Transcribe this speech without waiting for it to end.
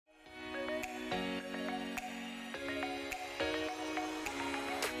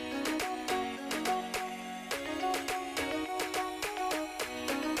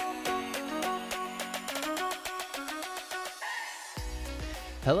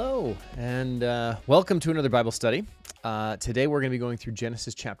Hello, and welcome to another Bible study. Today we're going to be going through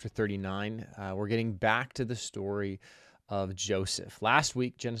Genesis chapter 39. We're getting back to the story of Joseph. Last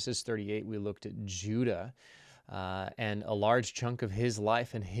week, Genesis 38, we looked at Judah and a large chunk of his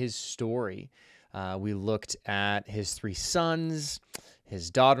life and his story. We looked at his three sons,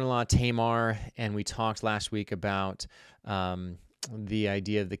 his daughter-in-law Tamar, and we talked last week about the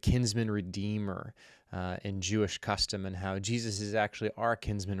idea of the kinsman redeemer in Jewish custom and how Jesus is actually our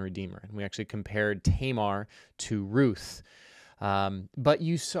kinsman redeemer. And we actually compared Tamar to Ruth. But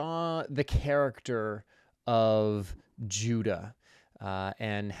you saw the character of Judah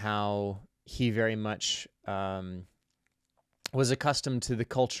and how he very much was accustomed to the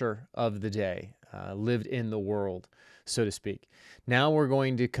culture of the day, lived in the world, so to speak. Now we're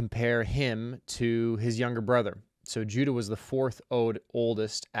going to compare him to his younger brother. So Judah was the fourth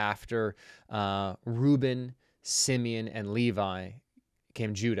oldest after Reuben, Simeon, and Levi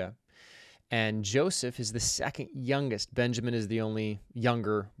came Judah. And Joseph is the second youngest. Benjamin is the only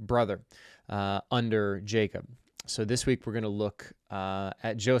younger brother under Jacob. So this week we're going to look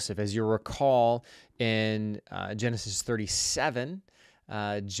at Joseph. As you recall, in Genesis 37,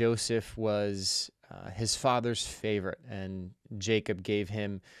 Joseph was his father's favorite, and Jacob gave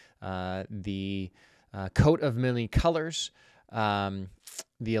him the coat of many colors, the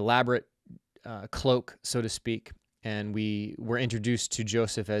elaborate cloak, so to speak. And we were introduced to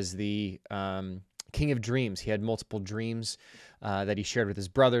Joseph as the king of dreams. He had multiple dreams that he shared with his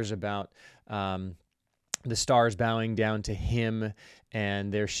brothers about the stars bowing down to him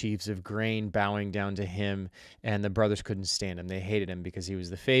and their sheaves of grain bowing down to him, and the brothers couldn't stand him. They hated him because he was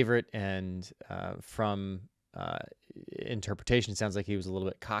the favorite, and from interpretation, it sounds like he was a little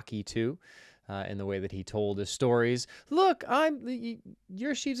bit cocky too. In the way that he told his stories. Look,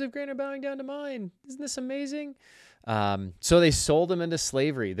 your sheaves of grain are bowing down to mine. Isn't this amazing? So they sold him into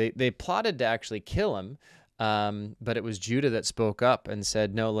slavery. They plotted to actually kill him, but it was Judah that spoke up and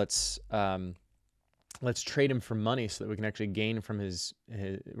said, "No, let's trade him for money so that we can actually gain from his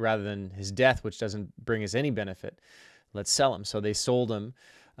rather than his death, which doesn't bring us any benefit. Let's sell him." So they sold him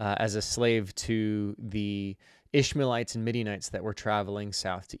as a slave to the Ishmaelites and Midianites that were traveling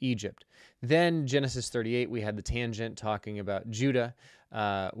south to Egypt. Then Genesis 38, we had the tangent talking about Judah,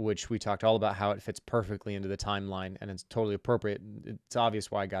 which we talked all about how it fits perfectly into the timeline, and it's totally appropriate. It's obvious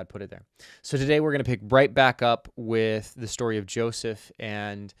why God put it there. So today we're going to pick right back up with the story of Joseph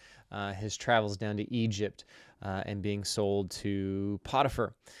and his travels down to Egypt and being sold to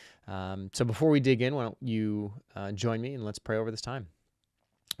Potiphar. So before we dig in, why don't you join me and let's pray over this time.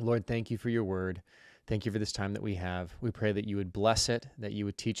 Lord, thank you for your word. Thank you for this time that we have. We pray that you would bless it, that you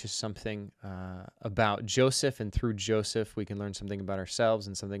would teach us something about Joseph, and through Joseph we can learn something about ourselves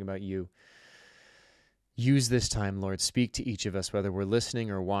and something about you. Use this time, Lord. Speak to each of us, whether we're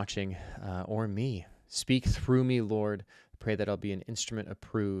listening or watching or me. Speak through me, Lord. Pray that I'll be an instrument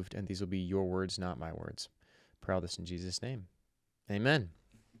approved, and these will be your words, not my words. Pray all this in Jesus' name. Amen.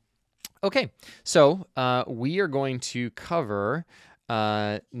 Okay, so we are going to cover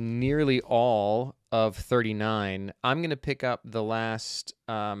nearly all of 39. I'm going to pick up the last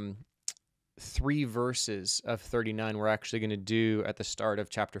 3 verses of 39 we're actually going to do at the start of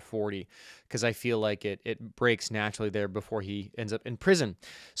chapter 40, because I feel like it breaks naturally there before he ends up in prison.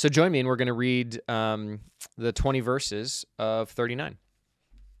 So join me, and we're going to read the 20 verses of 39.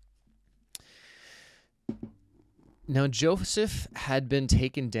 Now Joseph had been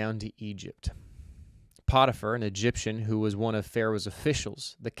taken down to Egypt. Potiphar, an Egyptian who was one of Pharaoh's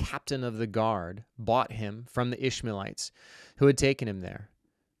officials, the captain of the guard, bought him from the Ishmaelites who had taken him there.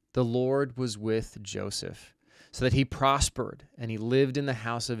 The Lord was with Joseph, so that he prospered, and he lived in the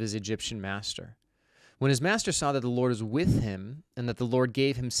house of his Egyptian master. When his master saw that the Lord was with him, and that the Lord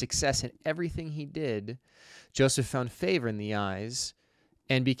gave him success in everything he did, Joseph found favor in the eyes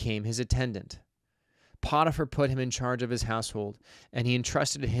and became his attendant. Potiphar put him in charge of his household, and he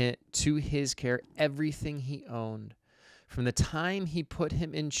entrusted to his care everything he owned. From the time he put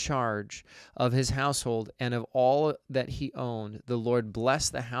him in charge of his household and of all that he owned, the Lord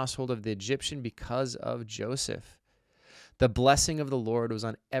blessed the household of the Egyptian because of Joseph. The blessing of the Lord was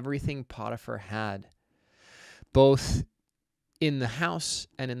on everything Potiphar had, both in the house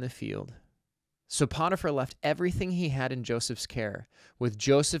and in the field. So Potiphar left everything he had in Joseph's care. With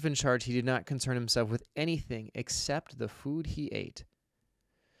Joseph in charge, he did not concern himself with anything except the food he ate.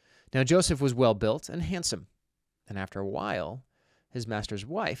 Now Joseph was well built and handsome, and after a while, his master's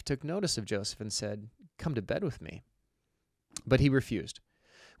wife took notice of Joseph and said, "Come to bed with me." But he refused.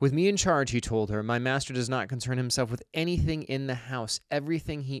 "With me in charge," he told her, "my master does not concern himself with anything in the house.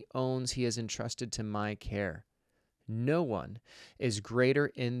 Everything he owns he has entrusted to my care." no one is greater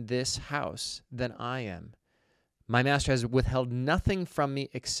in this house than I am. My master has withheld nothing from me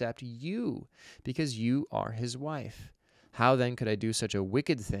except you, because you are his wife. How then could I do such a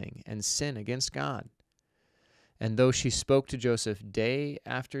wicked thing and sin against God?" And though she spoke to Joseph day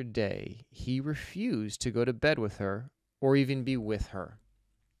after day, he refused to go to bed with her or even be with her.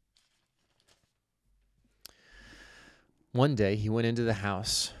 One day he went into the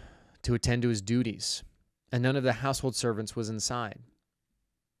house to attend to his duties, and none of the household servants was inside.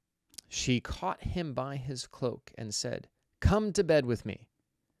 She caught him by his cloak and said, "Come to bed with me."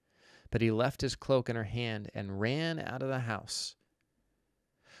 But he left his cloak in her hand and ran out of the house.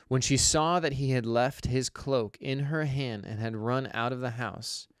 When she saw that he had left his cloak in her hand and had run out of the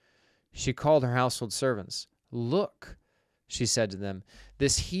house, she called her household servants. "Look," she said to them,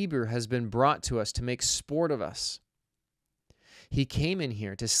 "this Hebrew has been brought to us to make sport of us. He came in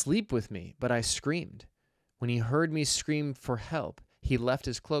here to sleep with me, but I screamed. When he heard me scream for help, he left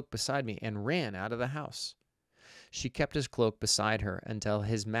his cloak beside me and ran out of the house." She kept his cloak beside her until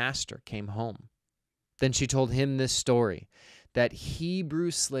his master came home. Then she told him this story: "That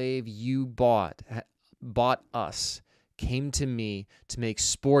Hebrew slave you bought us, came to me to make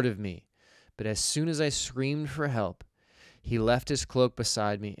sport of me. But as soon as I screamed for help, he left his cloak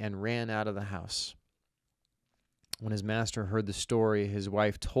beside me and ran out of the house." When his master heard the story his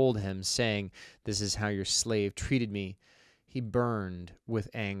wife told him, saying, "This is how your slave treated me," he burned with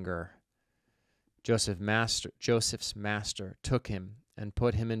anger. Joseph's master took him and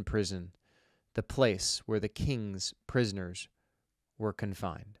put him in prison, the place where the king's prisoners were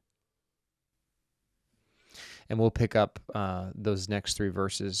confined. And we'll pick up those next 3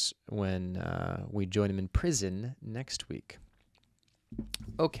 verses when we join him in prison next week.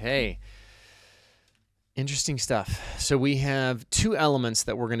 Okay. Interesting stuff. So we have 2 elements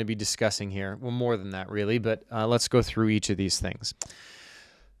that we're going to be discussing here. Well, more than that, really, but let's go through each of these things.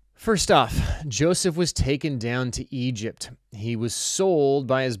 First off, Joseph was taken down to Egypt. He was sold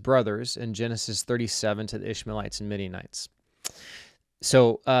by his brothers in Genesis 37 to the Ishmaelites and Midianites.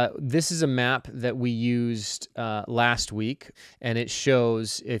 So this is a map that we used last week, and it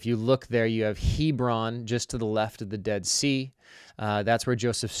shows, if you look there, you have Hebron just to the left of the Dead Sea. That's where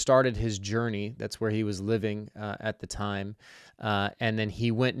Joseph started his journey. That's where he was living at the time. And then he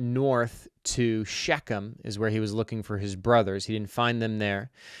went north to Shechem, is where he was looking for his brothers. He didn't find them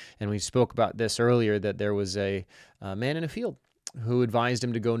there. And we spoke about this earlier, that there was a man in a field who advised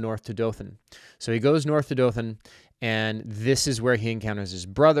him to go north to Dothan. So he goes north to Dothan, and this is where he encounters his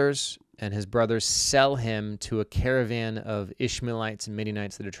brothers, and his brothers sell him to a caravan of Ishmaelites and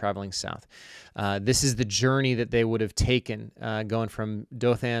Midianites that are traveling south. This is the journey that they would have taken, going from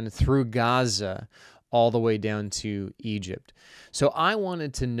Dothan through Gaza all the way down to Egypt. So I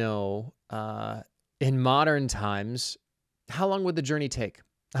wanted to know, in modern times, how long would the journey take?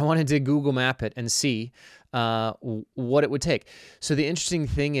 I wanted to Google map it and see what it would take. So the interesting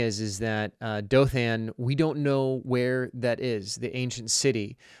thing is that Dothan, we don't know where that is, the ancient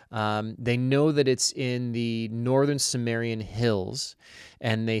city. They know that it's in the northern Sumerian hills,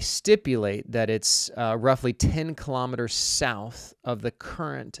 and they stipulate that it's roughly 10 kilometers south of the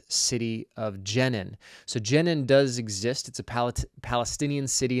current city of Jenin. So Jenin does exist. It's a Palestinian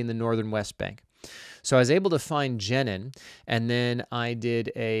city in the northern West Bank. So I was able to find Jenin, and then I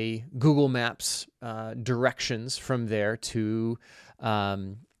did a Google Maps directions from there to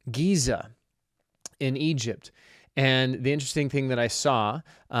Giza in Egypt. And the interesting thing that I saw,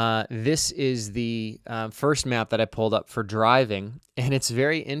 this is the first map that I pulled up for driving, and it's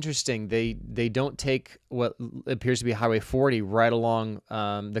very interesting. They don't take what appears to be Highway 40 right along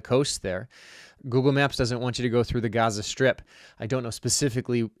the coast there. Google Maps doesn't want you to go through the Gaza Strip. I don't know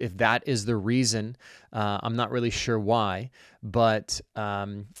specifically if that is the reason. I'm not really sure why, but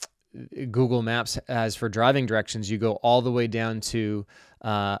Google Maps has, for driving directions, you go all the way down to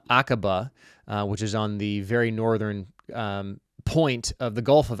Aqaba, which is on the very northern point of the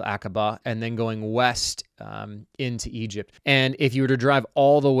Gulf of Aqaba, and then going west into Egypt. And if you were to drive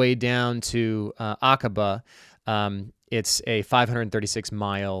all the way down to Aqaba, it's a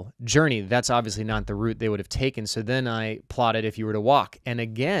 536-mile journey. That's obviously not the route they would have taken. So then I plotted if you were to walk. And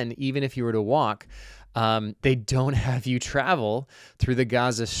again, even if you were to walk, they don't have you travel through the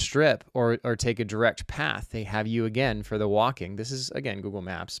Gaza Strip or take a direct path. They have you, again, for the walking. This is, again, Google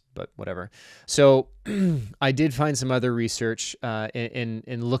Maps, but whatever. So I did find some other research in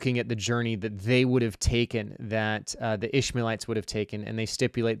looking at the journey that they would have taken, that the Ishmaelites would have taken, and they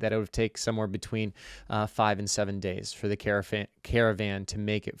stipulate that it would take somewhere between 5 and 7 days for the caravan to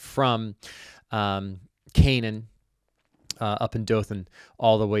make it from Canaan, up in Dothan,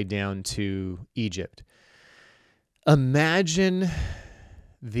 all the way down to Egypt. Imagine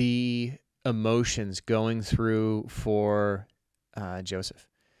the emotions going through for Joseph.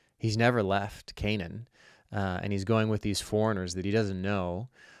 He's never left Canaan, and he's going with these foreigners that he doesn't know,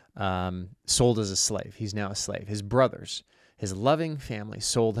 sold as a slave. He's now a slave. His brothers, his loving family,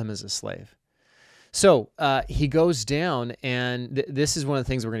 sold him as a slave. So he goes down, and this is one of the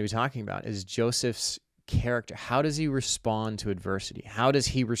things we're going to be talking about, is Joseph's character. How does he respond to adversity? How does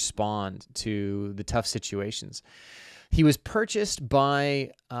he respond to the tough situations? He was purchased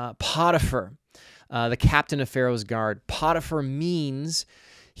by Potiphar, the captain of Pharaoh's guard. Potiphar means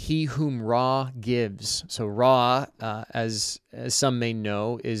he whom Ra gives. So Ra, as some may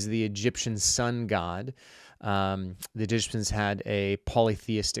know, is the Egyptian sun god. The Egyptians had a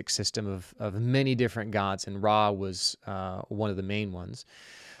polytheistic system of many different gods, and Ra was one of the main ones.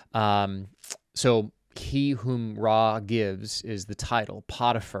 So he whom Ra gives is the title,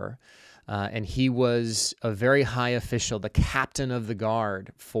 Potiphar, and he was a very high official, the captain of the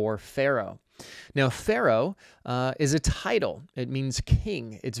guard for Pharaoh. Now, Pharaoh is a title. It means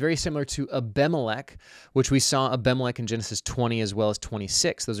king. It's very similar to Abimelech, which we saw Abimelech in Genesis 20 as well as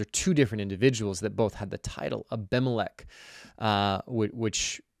 26. Those are two different individuals that both had the title Abimelech,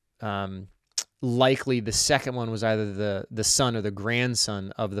 which likely the second one was either the son or the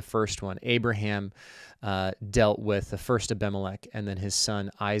grandson of the first one. Abraham dealt with the first Abimelech, and then his son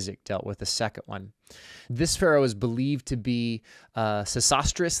Isaac dealt with the second one. This Pharaoh is believed to be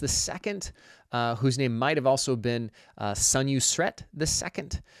Sesostris II, whose name might have also been Senusret II,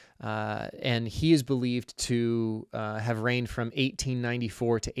 and he is believed to have reigned from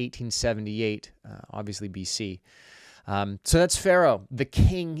 1894 to 1878, obviously BC. So that's Pharaoh, the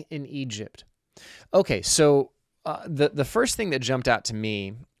king in Egypt. Okay, so the first thing that jumped out to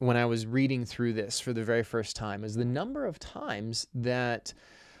me when I was reading through this for the very first time is the number of times that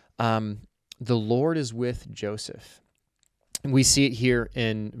the Lord is with Joseph. We see it here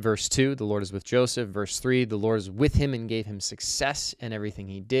in verse 2, the Lord is with Joseph. Verse 3, the Lord is with him and gave him success in everything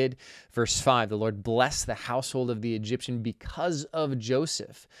he did. Verse 5, the Lord blessed the household of the Egyptian because of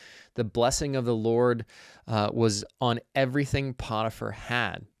Joseph. The blessing of the Lord was on everything Potiphar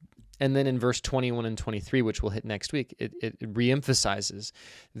had. And then in verse 21 and 23, which we'll hit next week, it reemphasizes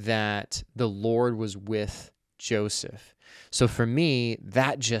that the Lord was with Joseph. So for me,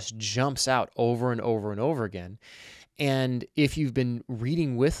 that just jumps out over and over and over again. And if you've been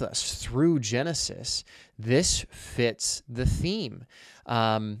reading with us through Genesis, this fits the theme.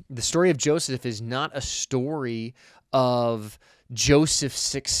 The story of Joseph is not a story of Joseph's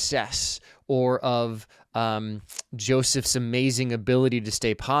success or of Joseph's amazing ability to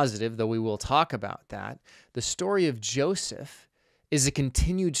stay positive, though we will talk about that. The story of Joseph is a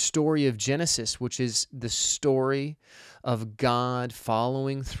continued story of Genesis, which is the story of God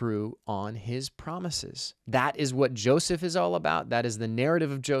following through on his promises. That is what Joseph is all about. That is the narrative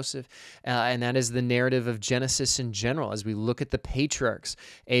of Joseph, and that is the narrative of Genesis in general. As we look at the patriarchs,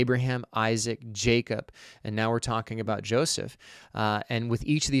 Abraham, Isaac, Jacob, and now we're talking about Joseph. And with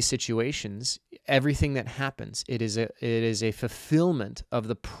each of these situations, everything that happens, it is a fulfillment of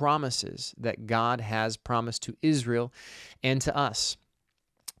the promises that God has promised to Israel and to us.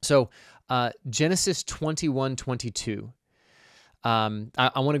 So Genesis 21:22.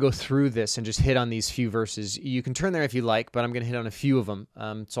 I want to go through this and just hit on these few verses. You can turn there if you like, but I'm going to hit on a few of them,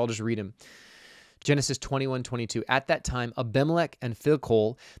 so I'll just read them. Genesis 21:22. At that time, Abimelech and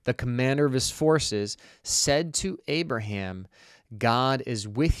Phicol, the commander of his forces, said to Abraham, God is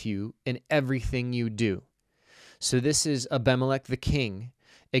with you in everything you do. So this is Abimelech the king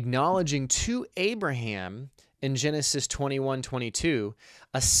acknowledging to Abraham in Genesis 21:22,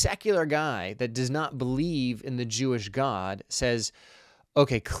 a secular guy that does not believe in the Jewish God says,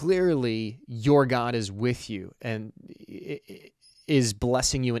 okay, clearly your God is with you and is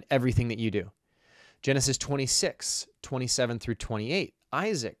blessing you in everything that you do. Genesis 26:27 through 28,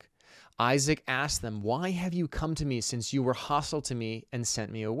 Isaac asked them, why have you come to me since you were hostile to me and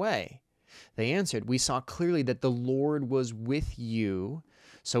sent me away? They answered, we saw clearly that the Lord was with you.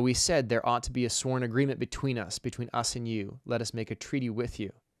 So we said there ought to be a sworn agreement between us and you. Let us make a treaty with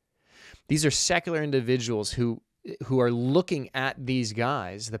you. These are secular individuals who are looking at these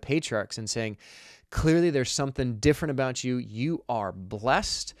guys, the patriarchs, and saying, clearly there's something different about you. You are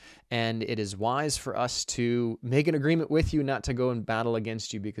blessed, and it is wise for us to make an agreement with you, not to go and battle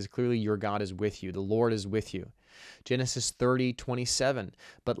against you, because clearly your God is with you. The Lord is with you. Genesis 30:27.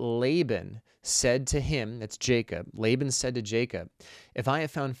 But Laban said to him, that's Jacob, Laban said to Jacob, if I have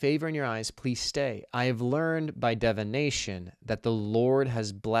found favor in your eyes, please stay. I have learned by divination that the Lord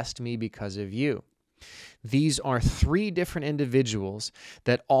has blessed me because of you. These are three different individuals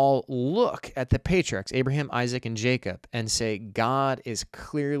that all look at the patriarchs, Abraham, Isaac, and Jacob, and say, God is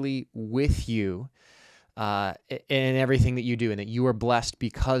clearly with you in everything that you do, and that you are blessed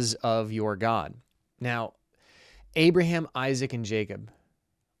because of your God. Now, Abraham, Isaac, and Jacob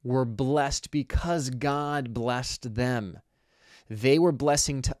were blessed because God blessed them. They were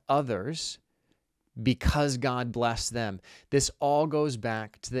blessing to others because God blessed them. This all goes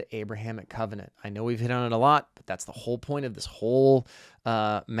back to the Abrahamic covenant. I know we've hit on it a lot, but that's the whole point of this whole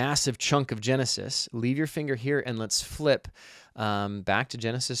massive chunk of Genesis. Leave your finger here and let's flip back to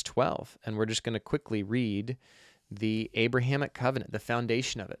Genesis 12. And we're just going to quickly read the Abrahamic covenant, the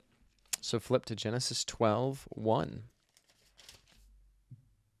foundation of it. So flip to Genesis 12:1.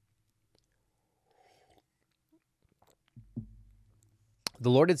 The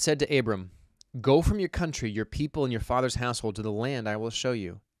Lord had said to Abram, "Go from your country, your people, and your father's household to the land I will show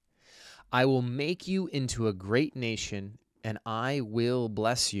you. I will make you into a great nation, and I will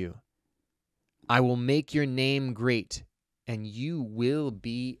bless you. I will make your name great, and you will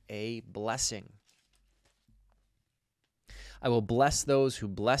be a blessing. I will bless those who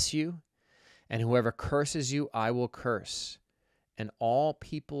bless you, and whoever curses you, I will curse. And all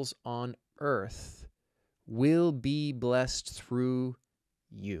peoples on earth will be blessed through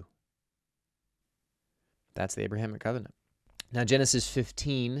you." That's the Abrahamic covenant. Now, Genesis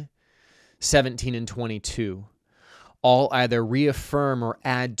 15, 17, and 22 all either reaffirm or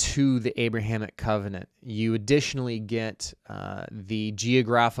add to the Abrahamic covenant. You additionally get the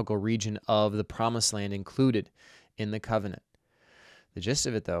geographical region of the Promised Land included in the covenant. The gist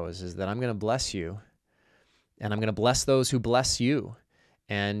of it, though, is that I'm going to bless you, and I'm going to bless those who bless you,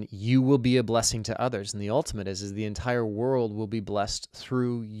 and you will be a blessing to others. And the ultimate is the entire world will be blessed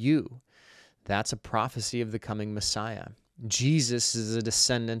through you. That's a prophecy of the coming Messiah. Jesus is a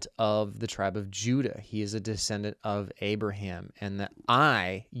descendant of the tribe of Judah. He is a descendant of Abraham. And that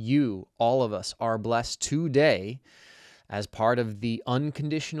you, all of us, are blessed today as part of the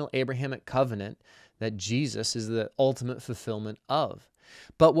unconditional Abrahamic covenant that Jesus is the ultimate fulfillment of.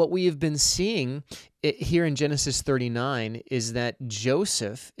 But what we have been seeing here in Genesis 39 is that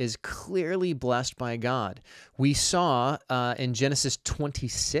Joseph is clearly blessed by God. We saw in Genesis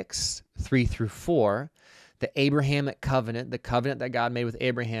 26, 3 through 4, the Abrahamic covenant, the covenant that God made with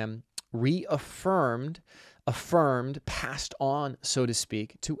Abraham, affirmed, passed on, so to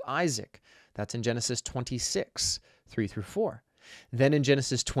speak, to Isaac. That's in Genesis 26, 3 through 4. Then in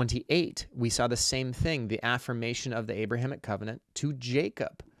Genesis 28, we saw the same thing, the affirmation of the Abrahamic covenant to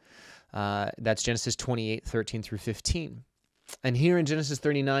Jacob. That's Genesis 28, 13 through 15. And here in Genesis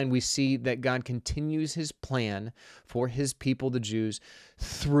 39, we see that God continues his plan for his people, the Jews,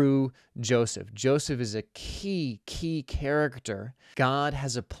 through Joseph. Joseph is a key character. God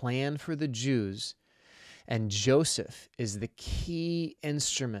has a plan for the Jews, and Joseph is the key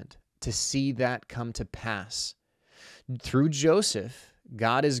instrument to see that come to pass. Through Joseph,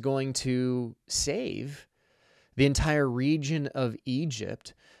 God is going to save the entire region of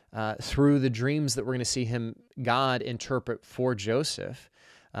Egypt through the dreams that we're going to see God interpret for Joseph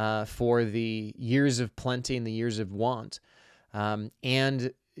for the years of plenty and the years of want.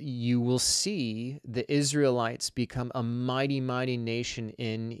 And you will see the Israelites become a mighty, mighty nation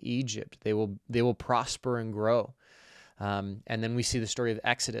in Egypt. They will prosper and grow. And then we see the story of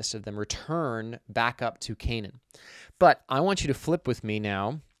Exodus, of them return back up to Canaan. But I want you to flip with me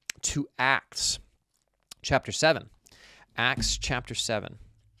now to Acts chapter 7. Acts chapter 7.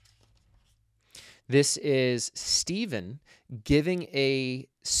 This is Stephen giving a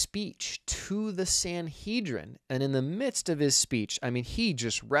speech to the Sanhedrin. And in the midst of his speech, he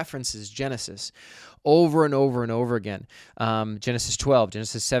just references Genesis over and over and over again. Genesis 12,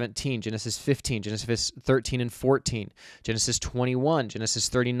 Genesis 17, Genesis 15, Genesis 13 and 14, Genesis 21, Genesis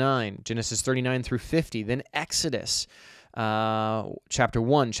 39, Genesis 39 through 50, then Exodus, chapter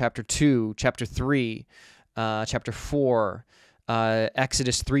 1, chapter 2, chapter 3, chapter 4,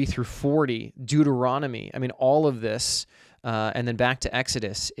 Exodus 3 through 40, Deuteronomy. All of this, and then back to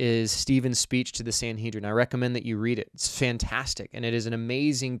Exodus, is Stephen's speech to the Sanhedrin. I recommend that you read it. It's fantastic, and it is an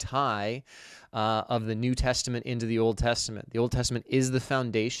amazing tie of the New Testament into the Old Testament. The Old Testament is the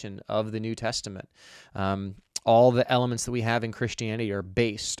foundation of the New Testament. All the elements that we have in Christianity are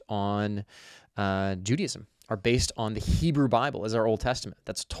based on Judaism, are based on the Hebrew Bible as our Old Testament.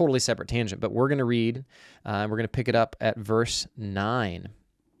 That's a totally separate tangent, but we're going to read, we're going to pick it up at verse 9.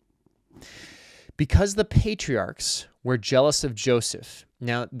 Because the patriarchs were jealous of Joseph.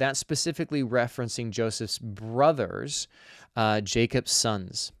 Now, that's specifically referencing Joseph's brothers, Jacob's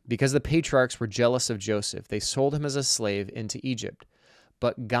sons. Because the patriarchs were jealous of Joseph, they sold him as a slave into Egypt.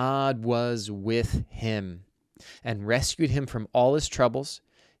 but God was with him and rescued him from all his troubles.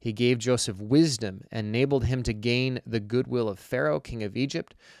 He gave Joseph wisdom and enabled him to gain the goodwill of Pharaoh, king of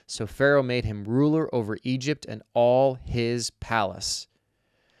Egypt. So Pharaoh made him ruler over Egypt and all his palace.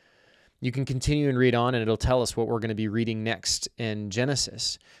 You can continue and read on, and it'll tell us what we're going to be reading next in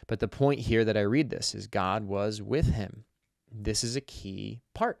Genesis. But the point here that I read this is God was with him. This is a key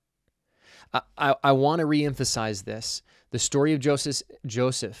part. I want to reemphasize this. The story of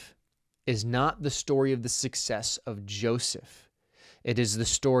Joseph is not the story of the success of Joseph. It is the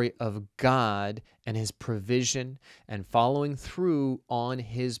story of God and his provision and following through on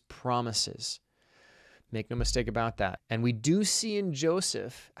his promises. Make no mistake about that. And we do see in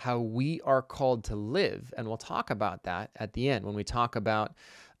Joseph how we are called to live, and we'll talk about that at the end when we talk about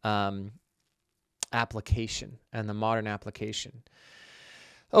application and the modern application.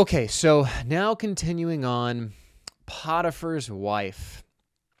 Okay, so now continuing on, Potiphar's wife.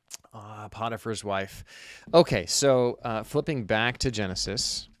 Potiphar's wife. Okay, so flipping back to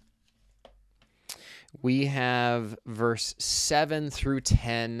Genesis, we have verse 7 through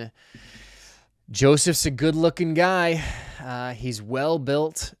 10. Joseph's a good-looking guy. He's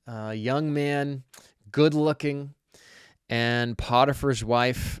well-built, young man, good-looking, and Potiphar's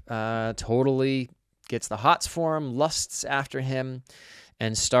wife totally gets the hots for him, lusts after him,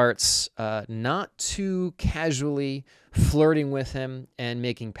 and starts not too casually flirting with him and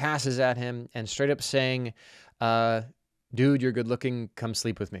making passes at him and straight up saying, dude, you're good looking, come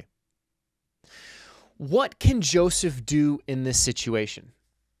sleep with me. What can Joseph do in this situation?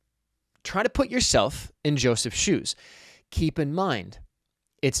 Try to put yourself in Joseph's shoes. Keep in mind,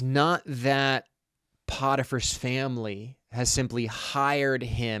 it's not that Potiphar's family has simply hired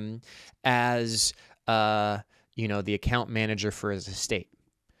him as the account manager for his estate.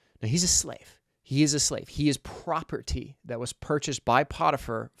 No, he's a slave. He is a slave. He is property that was purchased by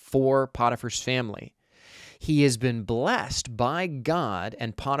Potiphar for Potiphar's family. He has been blessed by God,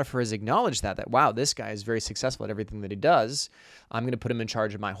 and Potiphar has acknowledged that, wow, this guy is very successful at everything that he does. I'm going to put him in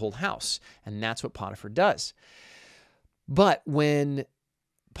charge of my whole house. And that's what Potiphar does. But when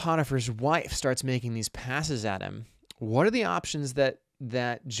Potiphar's wife starts making these passes at him, what are the options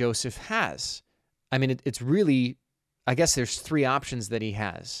that Joseph has? I mean, it's really, I guess there's three options that he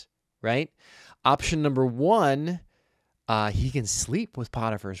has, right? Option number one, he can sleep with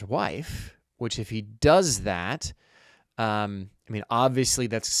Potiphar's wife, which if he does that, obviously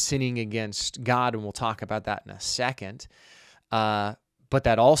that's sinning against God, and we'll talk about that in a second. But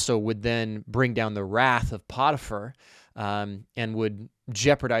that also would then bring down the wrath of Potiphar and would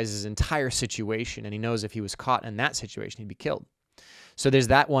jeopardize his entire situation. And he knows if he was caught in that situation, he'd be killed. So there's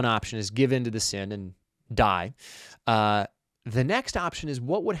that one option, is give in to the sin and die. The next option is,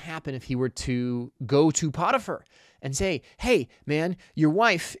 what would happen if he were to go to Potiphar and say, hey, man, your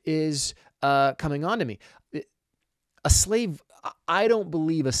wife is coming on to me. A slave, I don't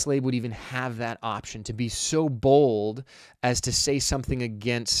believe a slave would even have that option, to be so bold as to say something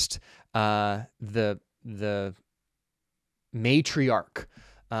against the matriarch,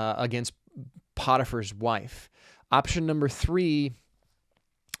 against Potiphar's wife. Option number three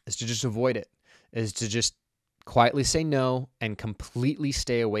is to just avoid it, is to just quietly say no and completely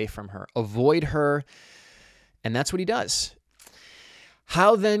stay away from her. Avoid her, and that's what he does.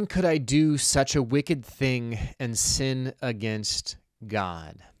 How then could I do such a wicked thing and sin against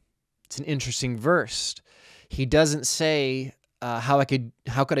God? It's an interesting verse. He doesn't say, how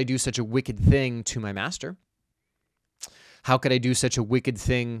could I do such a wicked thing to my master? How could I do such a wicked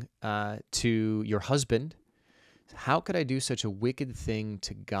thing to your husband? How could I do such a wicked thing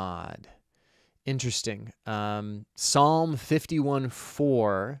to God? Interesting. Psalm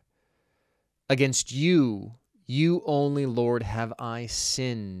 51:4, against you only, Lord, have I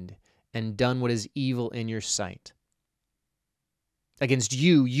sinned and done what is evil in your sight. Against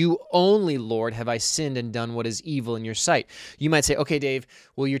you only, Lord, have I sinned and done what is evil in your sight. You might say, okay, Dave,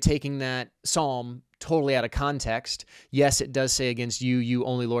 well, you're taking that psalm totally out of context. Yes, it does say, against you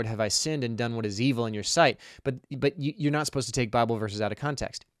only, Lord, have I sinned and done what is evil in your sight. But you're not supposed to take Bible verses out of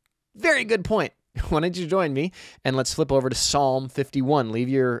context. Very good point. Why don't you join me, and let's flip over to Psalm 51. Leave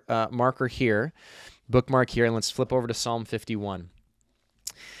your marker here, bookmark here, and let's flip over to Psalm 51.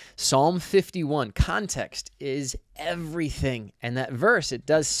 Psalm 51, context is everything. And that verse, it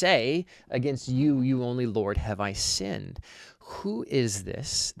does say, against you only, Lord, have I sinned. Who is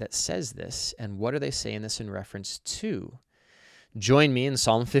this that says this, and what are they saying this in reference to? Join me in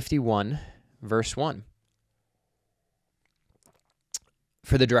Psalm 51, verse 1.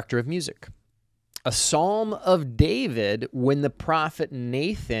 For the director of music, A psalm of David when the prophet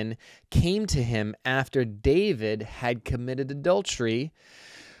Nathan came to him after David had committed adultery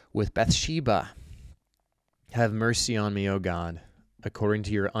with Bathsheba. Have mercy on me, O God, according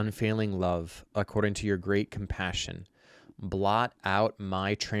to your unfailing love, according to your great compassion. Blot out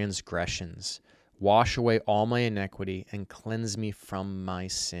my transgressions. Wash away all my iniquity and cleanse me from my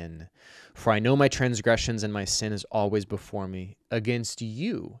sin. For I know my transgressions and my sin is always before me. Against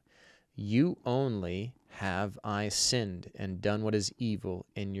you, you only have I sinned and done what is evil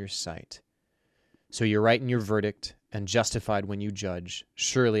in your sight. So you're right in your verdict and justified when you judge.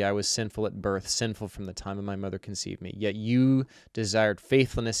 Surely I was sinful at birth, sinful from the time of my mother conceived me. Yet you desired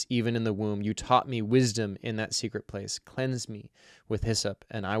faithfulness even in the womb. You taught me wisdom in that secret place. Cleanse me with hyssop,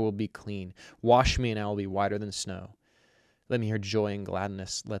 and I will be clean. Wash me, and I will be whiter than snow. Let me hear joy and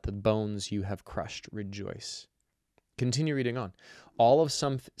gladness. Let the bones you have crushed rejoice. Continue reading on. All of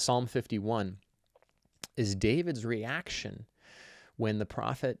Psalm 51 is David's reaction when the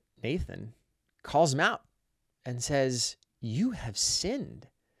prophet Nathan calls him out and says, you have sinned.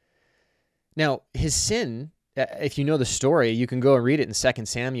 Now, his sin, if you know the story, you can go and read it in 2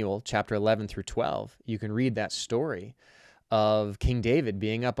 Samuel chapter 11 through 12. You can read that story of King David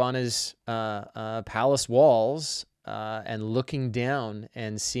being up on his palace walls and looking down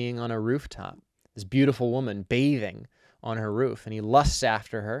and seeing on a rooftop this beautiful woman bathing on her roof, and he lusts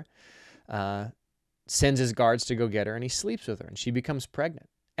after her, sends his guards to go get her, and he sleeps with her, and she becomes pregnant.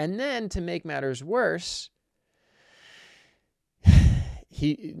 And then, to make matters worse,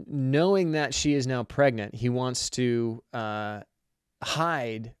 knowing that she is now pregnant, he wants to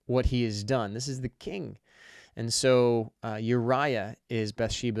hide what he has done. This is the king. And so Uriah is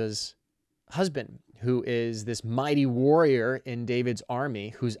Bathsheba's husband, who is this mighty warrior in David's army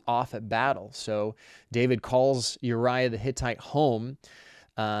who's off at battle. So David calls Uriah the Hittite home,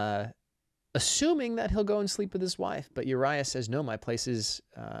 assuming that he'll go and sleep with his wife. But Uriah says, no, my place is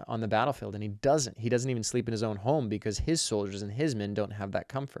on the battlefield. And he doesn't. He doesn't even sleep in his own home because his soldiers and his men don't have that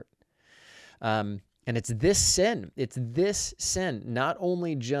comfort. And it's this sin. It's this sin, not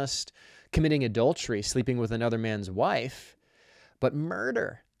only just committing adultery, sleeping with another man's wife, but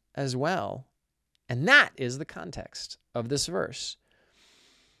murder as well. And that is the context of this verse.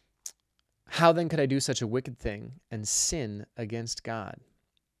 How then could I do such a wicked thing and sin against God?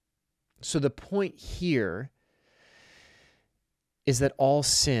 So the point here is that all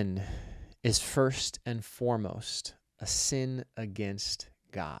sin is first and foremost a sin against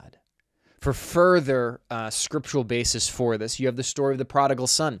God. For further scriptural basis for this, you have the story of the prodigal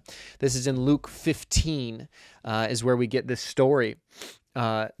son. This is in Luke 15, is where we get this story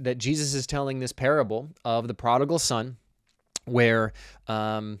that Jesus is telling this parable of the prodigal son, where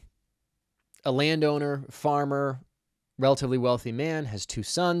a landowner, farmer, relatively wealthy man has two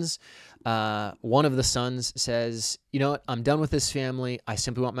sons. One of the sons says, you know what, I'm done with this family. I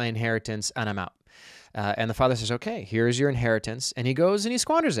simply want my inheritance, and I'm out. And the father says, okay, here's your inheritance. And he goes and he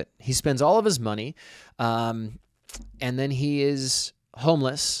squanders it. He spends all of his money, and then he is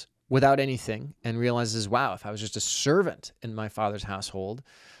homeless without anything and realizes, wow, if I was just a servant in my father's household,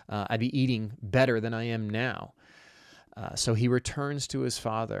 I'd be eating better than I am now. So he returns to his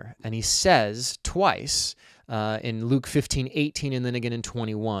father, and he says twice in Luke 15:18 and then again in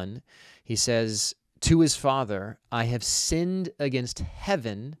 21, he says to his father, I have sinned against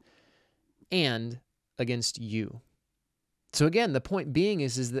heaven and against you. So again, the point being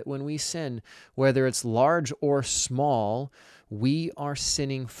is that when we sin, whether it's large or small, we are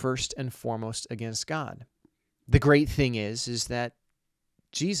sinning first and foremost against God. The great thing is that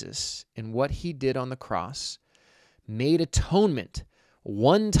Jesus, in what he did on the cross, made atonement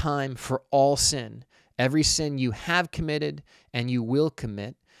one time for all sin. Every sin you have committed and you will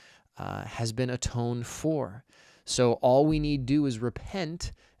commit has been atoned for. So all we need to do is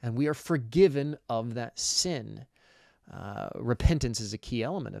repent, and we are forgiven of that sin. Repentance is a key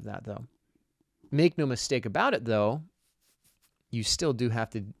element of that, though. Make no mistake about it, though, you still do have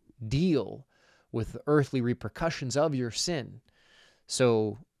to deal with the earthly repercussions of your sin.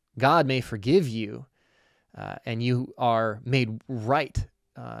 So God may forgive you, and you are made right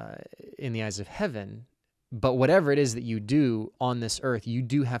in the eyes of heaven, but whatever it is that you do on this earth, you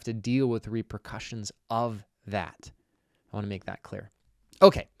do have to deal with the repercussions of that. I want to make that clear.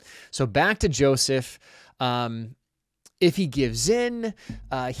 Okay, so back to Joseph. If he gives in,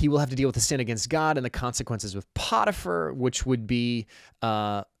 he will have to deal with the sin against God and the consequences with Potiphar, which would be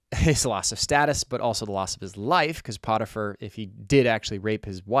his loss of status, but also the loss of his life, because Potiphar, if he did actually rape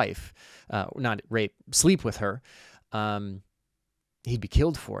his wife, not rape, sleep with her, he'd be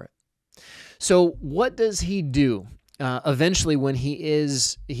killed for it. So what does he do? Eventually, when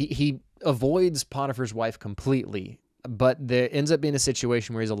he avoids Potiphar's wife completely, but there ends up being a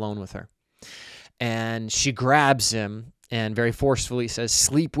situation where he's alone with her. And she grabs him and very forcefully says,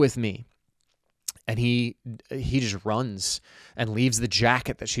 "Sleep with me." And he just runs and leaves the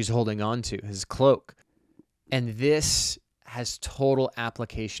jacket that she's holding on to, his cloak. And this has total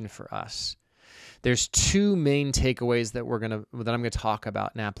application for us. There's two main takeaways that I'm going to talk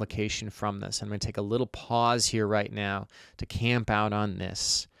about in application from this. I'm going to take a little pause here right now to camp out on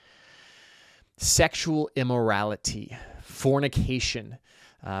this. Sexual immorality, fornication,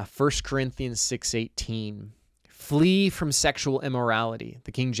 1 Corinthians 6:18. Flee from sexual immorality.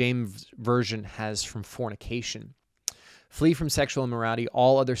 The King James Version has from fornication. Flee from sexual immorality.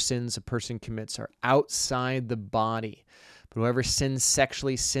 All other sins a person commits are outside the body. But whoever sins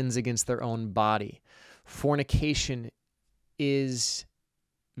sexually sins against their own body. Fornication is,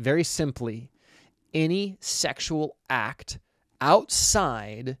 very simply, any sexual act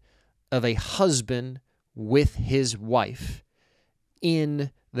outside of a husband with his wife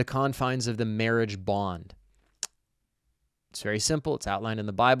in the confines of the marriage bond. It's very simple. It's outlined in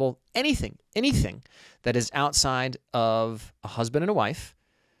the Bible. Anything that is outside of a husband and a wife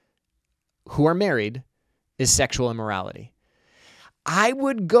who are married is sexual immorality. I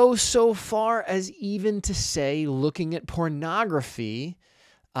would go so far as even to say looking at pornography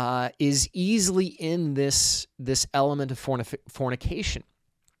is easily in this element of fornication.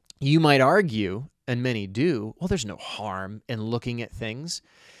 You might argue, and many do, well, there's no harm in looking at things.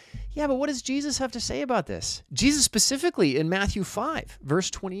 Yeah, but what does Jesus have to say about this? Jesus specifically in Matthew 5, verse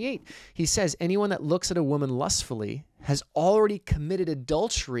 28, he says, anyone that looks at a woman lustfully has already committed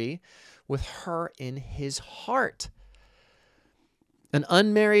adultery with her in his heart. An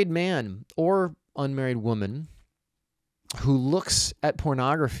unmarried man or unmarried woman who looks at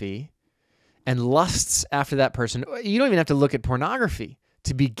pornography and lusts after that person, you don't even have to look at pornography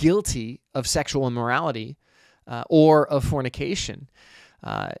to be guilty of sexual immorality or of fornication.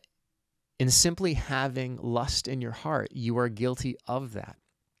 In simply having lust in your heart, you are guilty of that.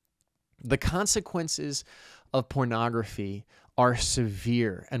 The consequences of pornography are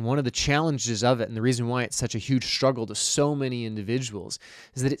severe, and one of the challenges of it, and the reason why it's such a huge struggle to so many individuals,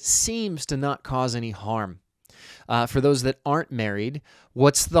 is that it seems to not cause any harm. For those that aren't married,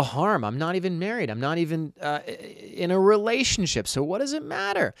 what's the harm? I'm not even married. I'm not even in a relationship. So what does it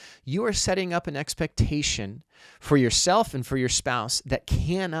matter? You are setting up an expectation for yourself and for your spouse that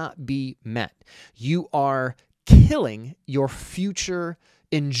cannot be met. You are killing your future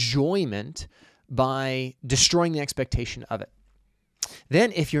enjoyment by destroying the expectation of it.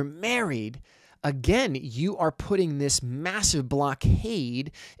 Then if you're married, again, you are putting this massive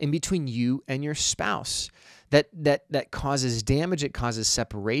blockade in between you and your spouse that causes damage, it causes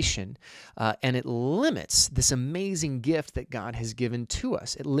separation, and it limits this amazing gift that God has given to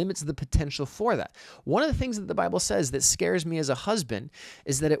us. It limits the potential for that. One of the things that the Bible says that scares me as a husband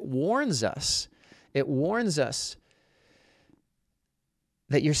is that it warns us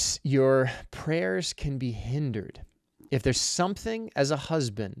that your prayers can be hindered. If there's something as a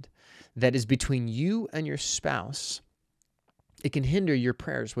husband that is between you and your spouse, it can hinder your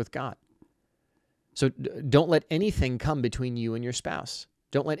prayers with God. So don't let anything come between you and your spouse.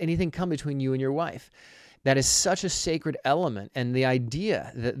 Don't let anything come between you and your wife. That is such a sacred element, and the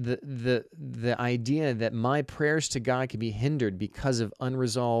idea that my prayers to God can be hindered because of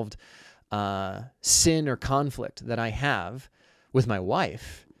unresolved sin or conflict that I have with my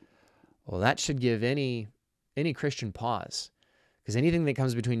wife, well, that should give any Christian pause, because anything that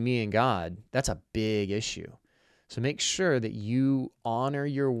comes between me and God, that's a big issue. So make sure that you honor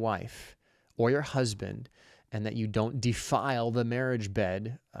your wife or your husband, and that you don't defile the marriage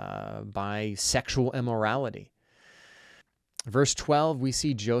bed by sexual immorality. Verse 12, we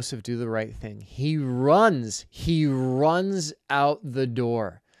see Joseph do the right thing. He runs out the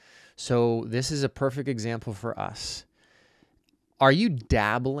door. So this is a perfect example for us. Are you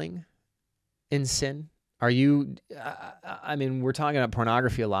dabbling in sin? Are you, we're talking about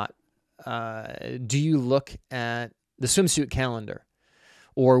pornography a lot. Do you look at the swimsuit calendar?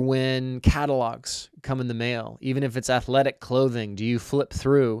 Or when catalogs come in the mail, even if it's athletic clothing, do you flip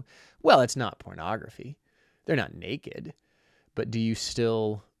through? Well, it's not pornography. They're not naked. But do you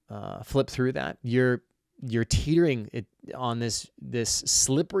still flip through that? You're teetering on this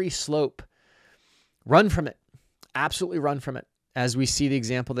slippery slope. Run from it. Absolutely run from it, as we see the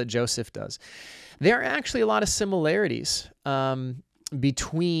example that Joseph does. There are actually a lot of similarities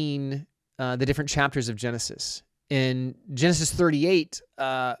between the different chapters of Genesis. In Genesis 38,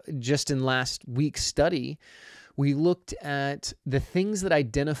 just in last week's study, we looked at the things that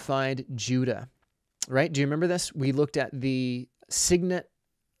identified Judah, right? Do you remember this? We looked at the signet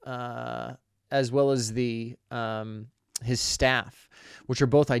as well as the his staff, which are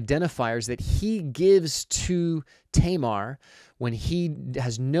both identifiers that he gives to Tamar when he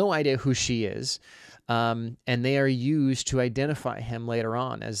has no idea who she is, and they are used to identify him later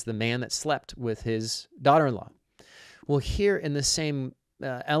on as the man that slept with his daughter-in-law. Well, here in the same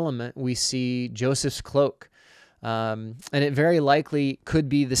element, we see Joseph's cloak, and it very likely could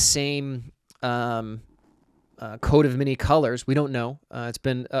be the same coat of many colors. We don't know. It's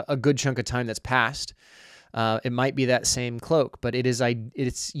been a good chunk of time that's passed. It might be that same cloak, but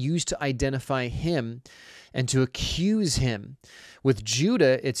it's used to identify him and to accuse him. With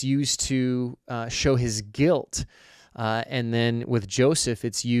Judah, it's used to show his guilt. And then with Joseph,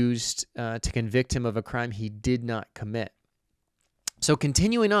 it's used to convict him of a crime he did not commit. So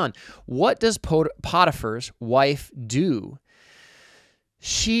continuing on, what does Potiphar's wife do?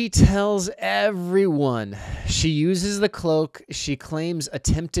 She tells everyone. She uses the cloak. She claims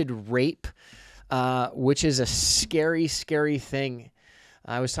attempted rape, which is a scary, scary thing.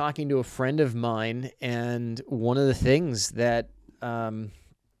 I was talking to a friend of mine, and one of the things that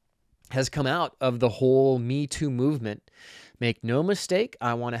has come out of the whole Me Too movement, make no mistake,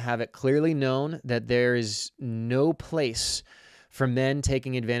 I want to have it clearly known that there is no place for men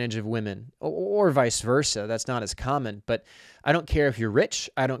taking advantage of women, or vice versa. That's not as common, but I don't care if you're rich.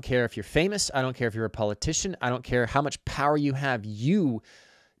 I don't care if you're famous. I don't care if you're a politician. I don't care how much power you have. You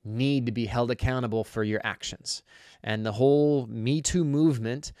need to be held accountable for your actions. And the whole Me Too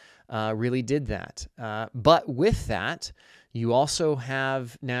movement really did that. But with that, you also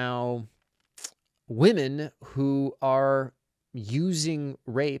have now women who are using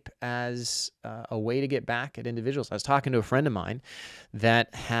rape as a way to get back at individuals. I was talking to a friend of mine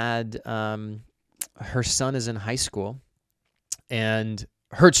that had her son is in high school and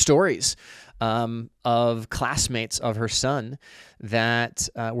heard stories of classmates of her son that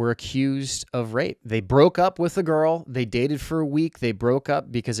were accused of rape. They broke up with the girl. They dated for a week. They broke up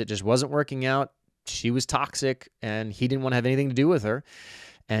because it just wasn't working out. She was toxic and he didn't want to have anything to do with her.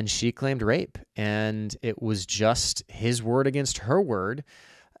 And she claimed rape, and it was just his word against her word,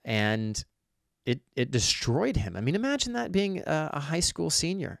 and it destroyed him. I mean, imagine that being a high school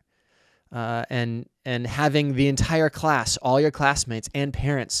senior, and having the entire class, all your classmates and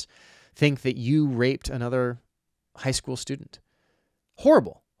parents, think that you raped another high school student.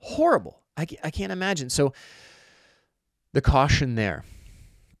 Horrible, horrible. I can't imagine. So the caution there,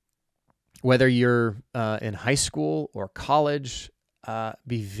 whether you're in high school or college,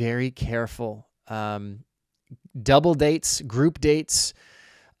 be very careful. Double dates, group dates,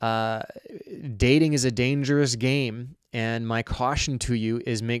 dating is a dangerous game. And my caution to you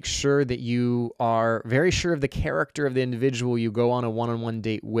is make sure that you are very sure of the character of the individual you go on a one-on-one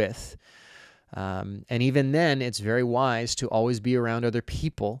date with. And even then, it's very wise to always be around other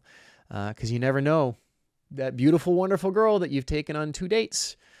people because you never know. That beautiful, wonderful girl that you've taken on 2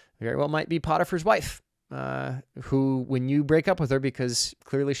 dates very well might be Potiphar's wife. Who, when you break up with her because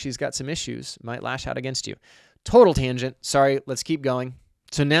clearly she's got some issues, might lash out against you. Total tangent. Sorry, let's keep going.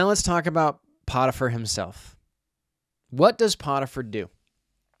 So now let's talk about Potiphar himself. What does Potiphar do?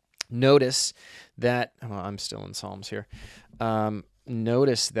 Notice that, well, I'm still in Psalms here.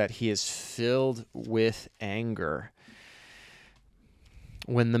 Notice that he is filled with anger.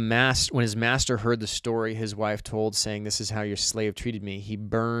 When his master heard the story his wife told, saying, "This is how your slave treated me," he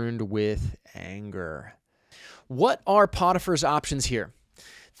burned with anger. What are Potiphar's options here?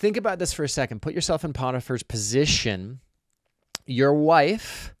 Think about this for a second. Put yourself in Potiphar's position. Your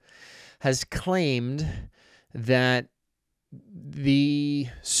wife has claimed that the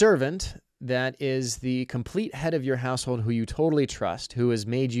servant that is the complete head of your household, who you totally trust, who has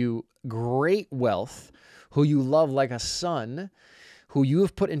made you great wealth, who you love like a son, who you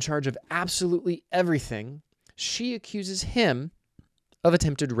have put in charge of absolutely everything, she accuses him of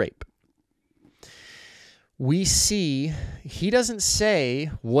attempted rape. We see, he doesn't say,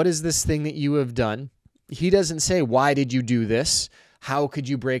 "What is this thing that you have done?" He doesn't say, "Why did you do this? How could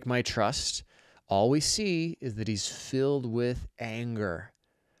you break my trust?" All we see is that he's filled with anger.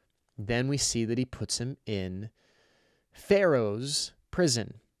 Then we see that he puts him in Pharaoh's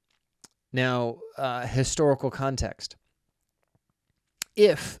prison. Now, historical context.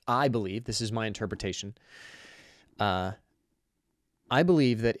 I believe, this is my interpretation, I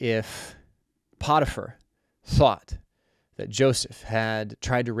believe that if Potiphar thought that Joseph had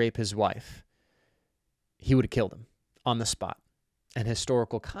tried to rape his wife, he would have killed him on the spot. In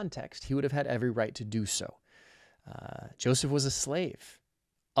historical context, he would have had every right to do so. Joseph was a slave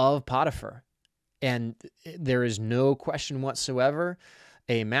of Potiphar, and there is no question whatsoever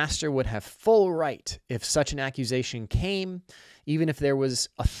A master would have full right if such an accusation came, even if there was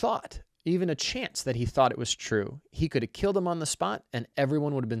a thought, even a chance that he thought it was true. He could have killed him on the spot, and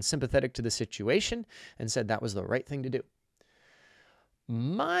everyone would have been sympathetic to the situation and said that was the right thing to do.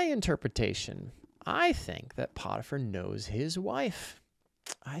 My interpretation, I think that Potiphar knows his wife.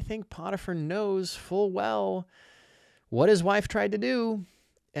 I think Potiphar knows full well what his wife tried to do,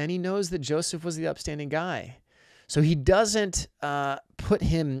 and he knows that Joseph was the upstanding guy. So he doesn't put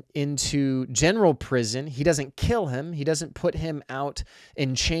him into general prison. He doesn't kill him. He doesn't put him out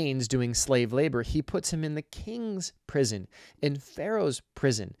in chains doing slave labor. He puts him in the king's prison, in Pharaoh's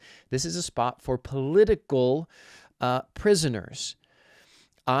prison. This is a spot for political prisoners.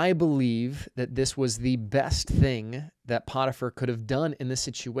 I believe that this was the best thing that Potiphar could have done in this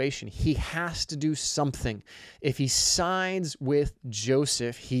situation. He has to do something. If he sides with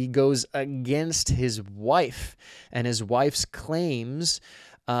Joseph, he goes against his wife and his wife's claims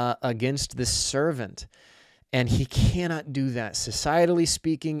against this servant. And he cannot do that. Societally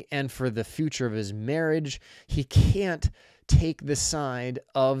speaking, and for the future of his marriage, he can't take the side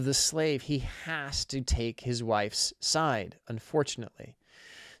of the slave. He has to take his wife's side, unfortunately.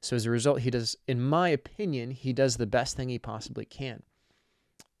 So as a result, he does, in my opinion, he does the best thing he possibly can.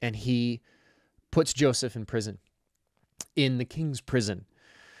 And he puts Joseph in prison, in the king's prison.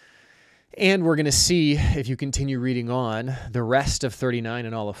 And we're going to see, if you continue reading on, the rest of 39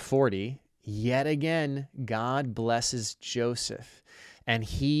 and all of 40, yet again, God blesses Joseph, and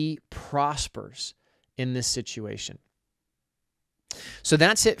he prospers in this situation. So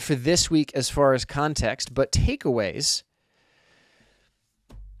that's it for this week as far as context, but takeaways.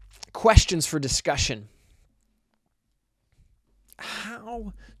 Questions for discussion.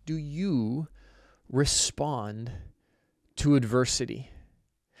 How do you respond to adversity?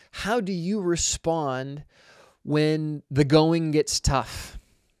 How do you respond when the going gets tough?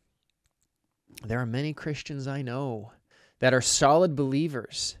 There are many Christians I know that are solid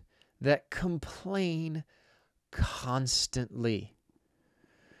believers that complain constantly.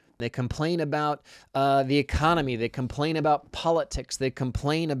 They complain about the economy. They complain about politics. They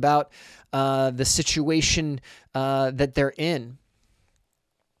complain about the situation that they're in.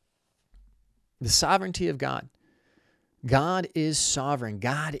 The sovereignty of God. God is sovereign.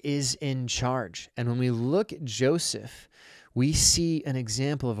 God is in charge. And when we look at Joseph, we see an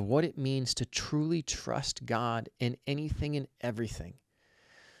example of what it means to truly trust God in anything and everything.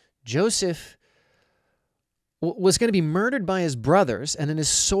 Joseph was going to be murdered by his brothers and then is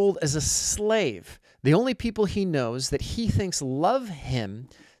sold as a slave. The only people he knows that he thinks love him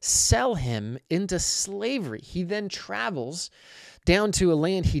sell him into slavery. He then travels down to a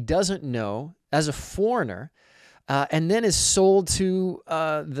land he doesn't know as a foreigner, and then is sold to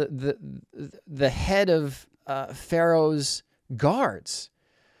the head of Pharaoh's guards.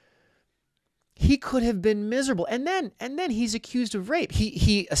 He could have been miserable. And then he's accused of rape.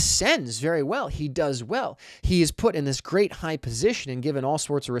 He ascends very well. He does well. He is put in this great high position and given all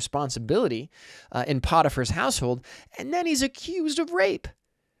sorts of responsibility in Potiphar's household. And then he's accused of rape.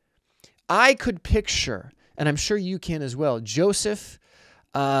 I could picture, and I'm sure you can as well, Joseph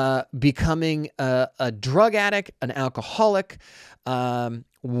becoming a drug addict, an alcoholic,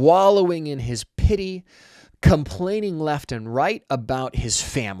 wallowing in his pity, complaining left and right about his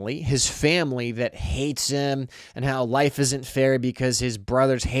family that hates him and how life isn't fair because his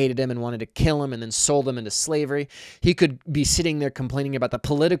brothers hated him and wanted to kill him and then sold him into slavery. He could be sitting there complaining about the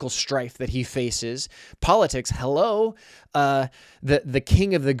political strife that he faces. Politics, hello, the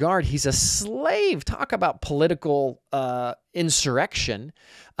king of the guard, he's a slave. Talk about political insurrection.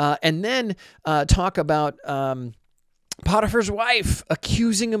 And then talk about Potiphar's wife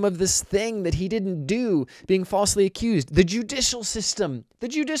accusing him of this thing that he didn't do, being falsely accused. The judicial system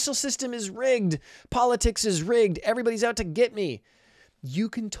is rigged. Politics is rigged. Everybody's out to get me. You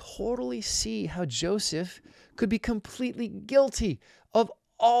can totally see how Joseph could be completely guilty of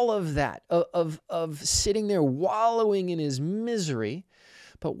all of that, of sitting there wallowing in his misery.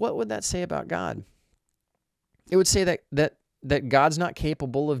 But what would that say about God? It would say that God's not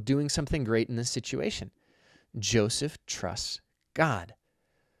capable of doing something great in this situation. Joseph trusts God.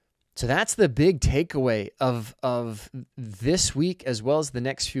 So that's the big takeaway of this week as well as the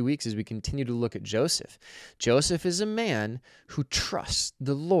next few weeks as we continue to look at Joseph. Joseph is a man who trusts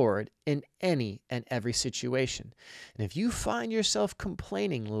the Lord in any and every situation. And if you find yourself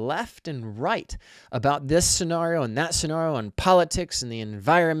complaining left and right about this scenario and that scenario and politics and the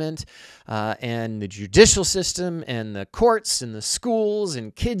environment and the judicial system and the courts and the schools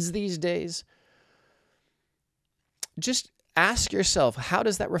and kids these days, just ask yourself, how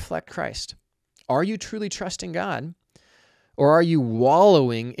does that reflect Christ? Are you truly trusting God? Or are you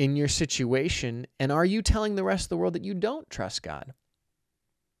wallowing in your situation, and are you telling the rest of the world that you don't trust God?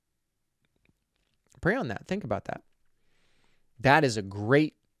 Pray on that. Think about that. That is a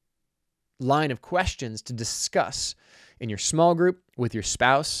great line of questions to discuss in your small group, with your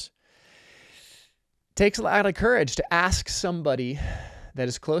spouse. It takes a lot of courage to ask somebody that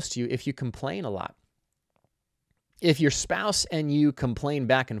is close to you if you complain a lot. If your spouse and you complain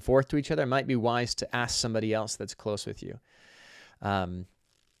back and forth to each other, it might be wise to ask somebody else that's close with you.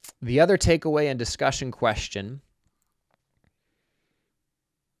 The other takeaway and discussion question: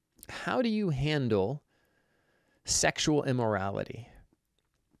 how do you handle sexual immorality?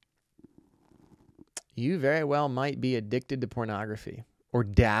 You very well might be addicted to pornography or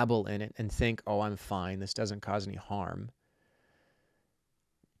dabble in it and think, oh, I'm fine, this doesn't cause any harm.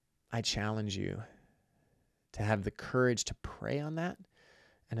 I challenge you to have the courage to pray on that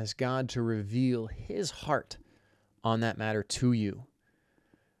and ask God to reveal his heart on that matter to you.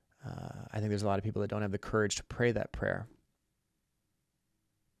 I think there's a lot of people that don't have the courage to pray that prayer.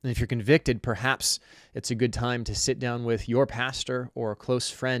 And if you're convicted, perhaps it's a good time to sit down with your pastor or a close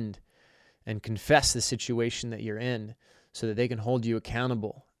friend and confess the situation that you're in so that they can hold you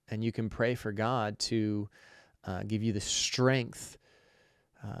accountable and you can pray for God to give you the strength,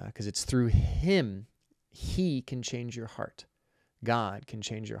 because it's through him. He can change your heart. God can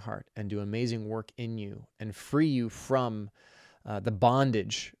change your heart and do amazing work in you and free you from the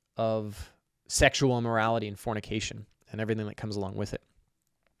bondage of sexual immorality and fornication and everything that comes along with it.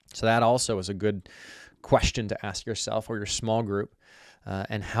 So that also is a good question to ask yourself or your small group.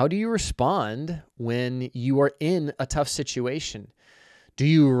 And how do you respond when you are in a tough situation? Do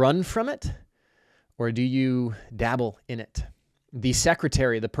you run from it or do you dabble in it? The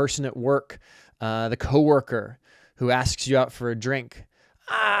secretary, the person at work, the coworker who asks you out for a drink.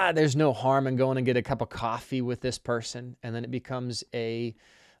 There's no harm in going and get a cup of coffee with this person. And then it becomes a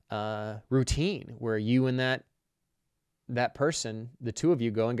routine where you and that person, the two of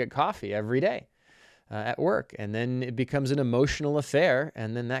you, go and get coffee every day at work. And then it becomes an emotional affair.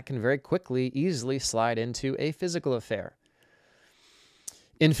 And then that can very quickly, easily slide into a physical affair.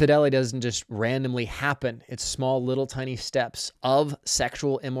 Infidelity doesn't just randomly happen. It's small, little, tiny steps of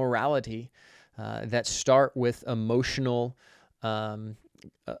sexual immorality that start with emotionally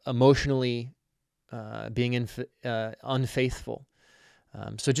being unfaithful.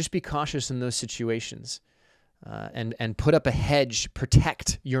 So just be cautious in those situations and put up a hedge,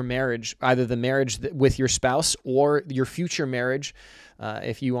 protect your marriage, either the marriage with your spouse or your future marriage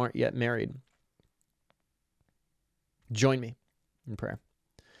if you aren't yet married. Join me in prayer.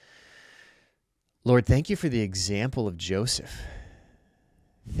 Lord, thank you for the example of Joseph.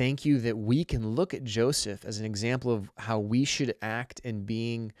 Thank you that we can look at Joseph as an example of how we should act in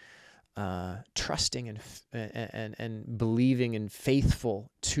being trusting and believing and faithful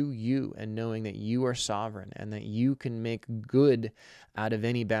to you and knowing that you are sovereign and that you can make good out of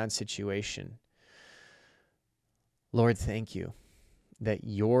any bad situation. Lord, thank you that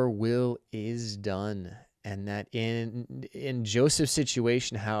your will is done. And that in Joseph's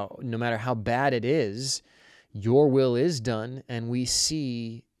situation, no matter how bad it is, your will is done, and we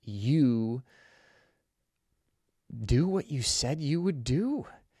see you do what you said you would do.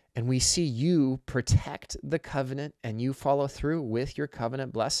 And we see you protect the covenant, and you follow through with your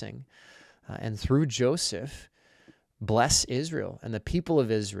covenant blessing. And through Joseph, bless Israel and the people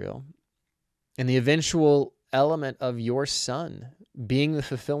of Israel, and the eventual element of your son being the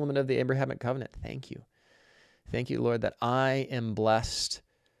fulfillment of the Abrahamic covenant. Thank you. Thank you, Lord, that I am blessed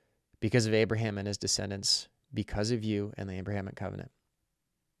because of Abraham and his descendants, because of you and the Abrahamic covenant.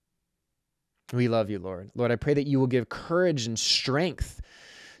 We love you, Lord. Lord, I pray that you will give courage and strength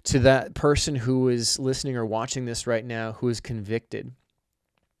to that person who is listening or watching this right now who is convicted.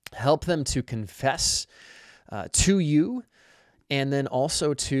 Help them to confess to you and then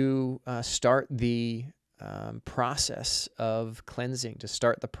also to start the process of cleansing, to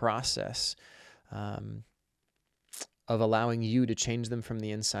start the process of allowing you to change them from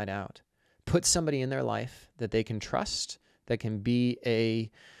the inside out. Put somebody in their life that they can trust, that can be a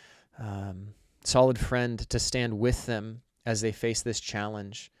solid friend to stand with them as they face this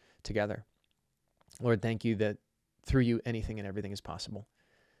challenge together. Lord, thank you that through you anything and everything is possible.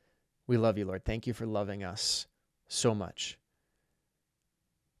 We love you, Lord. Thank you for loving us so much.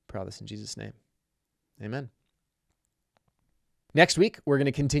 Pray all this in Jesus' name. Amen. Next week, we're going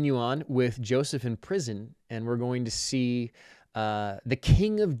to continue on with Joseph in prison, and we're going to see the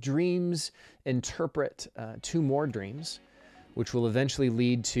king of dreams interpret two more dreams, which will eventually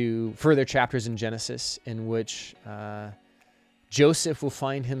lead to further chapters in Genesis in which Joseph will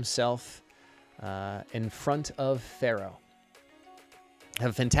find himself in front of Pharaoh. Have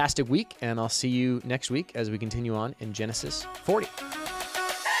a fantastic week, and I'll see you next week as we continue on in Genesis 40.